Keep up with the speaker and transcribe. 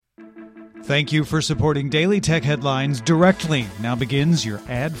Thank you for supporting Daily Tech Headlines directly. Now begins your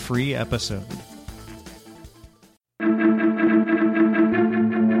ad-free episode.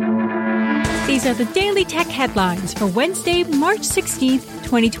 These are the Daily Tech Headlines for Wednesday, March 16th,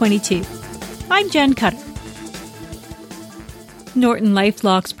 2022. I'm Jen Cutter.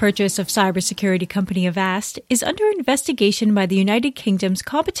 NortonLifeLock's purchase of cybersecurity company Avast is under investigation by the United Kingdom's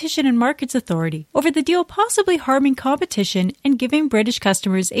Competition and Markets Authority over the deal possibly harming competition and giving British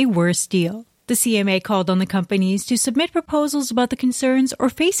customers a worse deal. The CMA called on the companies to submit proposals about the concerns or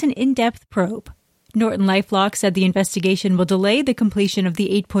face an in-depth probe. NortonLifeLock said the investigation will delay the completion of the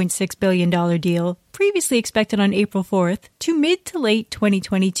 $8.6 billion deal, previously expected on April 4th, to mid to late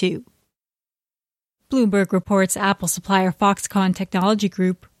 2022. Bloomberg reports Apple supplier Foxconn Technology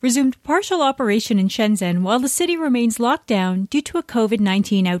Group resumed partial operation in Shenzhen while the city remains locked down due to a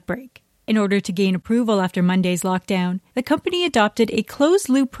COVID-19 outbreak. In order to gain approval after Monday's lockdown, the company adopted a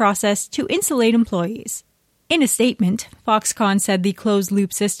closed-loop process to insulate employees. In a statement, Foxconn said the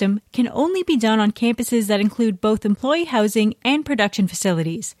closed-loop system can only be done on campuses that include both employee housing and production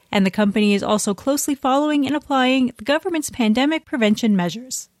facilities, and the company is also closely following and applying the government's pandemic prevention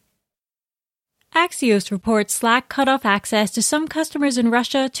measures. Axios reports Slack cut off access to some customers in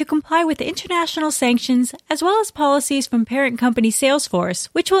Russia to comply with international sanctions as well as policies from parent company Salesforce,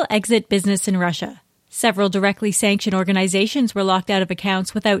 which will exit business in Russia. Several directly sanctioned organizations were locked out of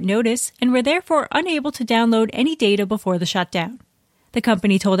accounts without notice and were therefore unable to download any data before the shutdown. The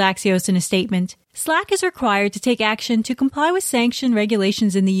company told Axios in a statement, Slack is required to take action to comply with sanction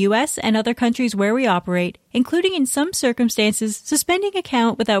regulations in the U.S. and other countries where we operate, including in some circumstances suspending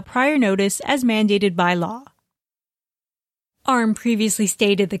account without prior notice as mandated by law. ARM previously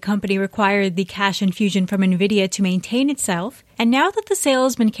stated the company required the cash infusion from NVIDIA to maintain itself, and now that the sale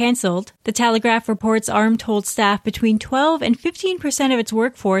has been cancelled, The Telegraph reports ARM told staff between 12 and 15% of its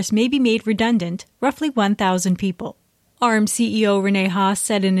workforce may be made redundant, roughly 1,000 people. ARM CEO Rene Haas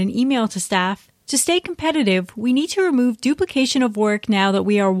said in an email to staff, "To stay competitive, we need to remove duplication of work now that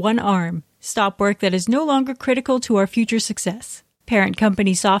we are one ARM, stop work that is no longer critical to our future success." Parent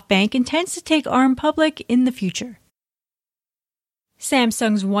company SoftBank intends to take ARM public in the future.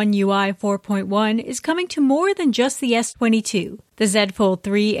 Samsung's One UI 4.1 is coming to more than just the S22. The Z Fold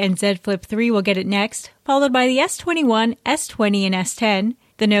 3 and Z Flip 3 will get it next, followed by the S21, S20, and S10,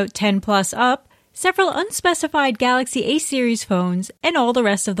 the Note 10 Plus up, several unspecified Galaxy A-series phones, and all the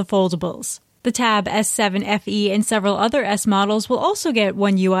rest of the foldables. The Tab S7 FE and several other S models will also get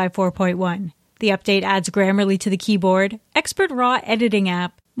One UI 4.1. The update adds Grammarly to the keyboard, expert RAW editing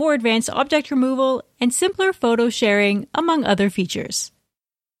app, more advanced object removal, and simpler photo sharing, among other features.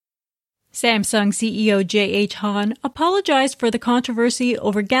 Samsung CEO J.H. Han apologized for the controversy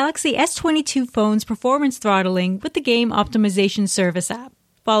over Galaxy S22 phone's performance throttling with the game optimization service app.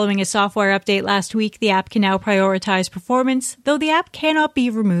 Following a software update last week, the app can now prioritize performance, though the app cannot be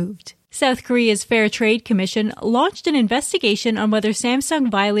removed. South Korea's Fair Trade Commission launched an investigation on whether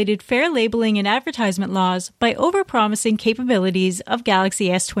Samsung violated fair labeling and advertisement laws by overpromising capabilities of Galaxy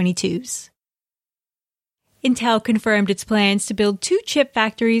S22s. Intel confirmed its plans to build 2 chip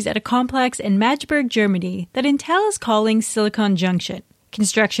factories at a complex in Magdeburg, Germany that Intel is calling Silicon Junction.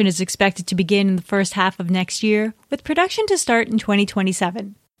 Construction is expected to begin in the first half of next year, with production to start in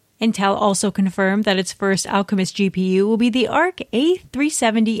 2027. Intel also confirmed that its first Alchemist GPU will be the Arc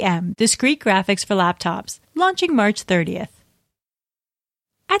A370M, discrete graphics for laptops, launching March 30th.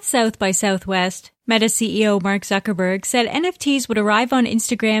 At South by Southwest, Meta CEO Mark Zuckerberg said NFTs would arrive on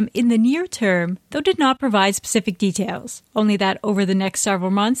Instagram in the near term, though did not provide specific details. Only that over the next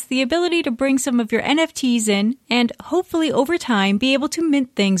several months, the ability to bring some of your NFTs in and, hopefully over time, be able to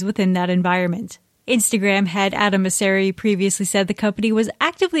mint things within that environment. Instagram head Adam Mosseri previously said the company was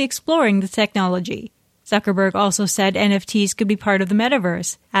actively exploring the technology. Zuckerberg also said NFTs could be part of the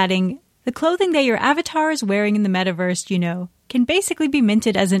metaverse, adding, "The clothing that your avatar is wearing in the metaverse, can basically be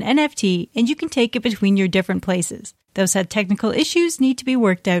minted as an NFT and you can take it between your different places. Those said technical issues need to be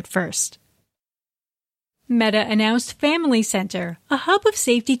worked out first." Meta announced Family Center, a hub of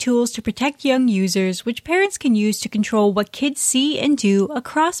safety tools to protect young users which parents can use to control what kids see and do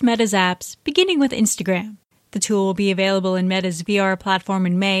across Meta's apps, beginning with Instagram. The tool will be available in Meta's VR platform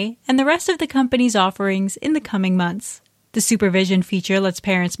in May and the rest of the company's offerings in the coming months. The supervision feature lets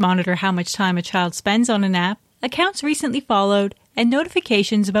parents monitor how much time a child spends on an app, accounts recently followed, and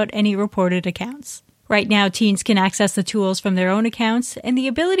notifications about any reported accounts. Right now, teens can access the tools from their own accounts, and the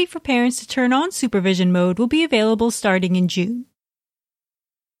ability for parents to turn on supervision mode will be available starting in June.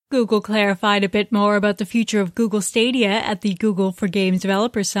 Google clarified a bit more about the future of Google Stadia at the Google for Games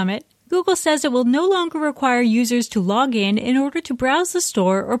Developers Summit. Google says it will no longer require users to log in order to browse the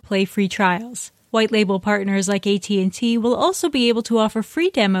store or play free trials. White label partners like AT&T will also be able to offer free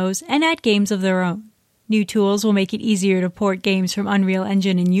demos and add games of their own. New tools will make it easier to port games from Unreal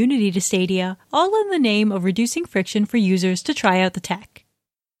Engine and Unity to Stadia, all in the name of reducing friction for users to try out the tech.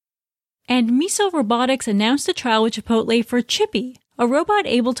 And Miso Robotics announced a trial with Chipotle for Chippy, a robot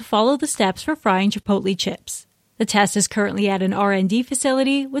able to follow the steps for frying Chipotle chips. The test is currently at an R&D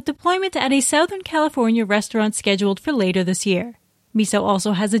facility, with deployment at a Southern California restaurant scheduled for later this year. Miso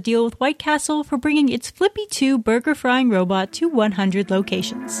also has a deal with White Castle for bringing its Flippy 2 burger frying robot to 100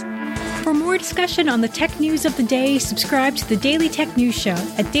 locations. For more discussion on the tech news of the day, subscribe to the Daily Tech News Show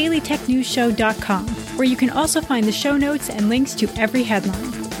at dailytechnewsshow.com, where you can also find the show notes and links to every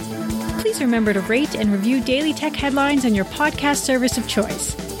headline. Please remember to rate and review Daily Tech Headlines on your podcast service of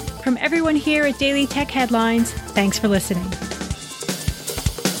choice. From everyone here at Daily Tech Headlines, thanks for listening.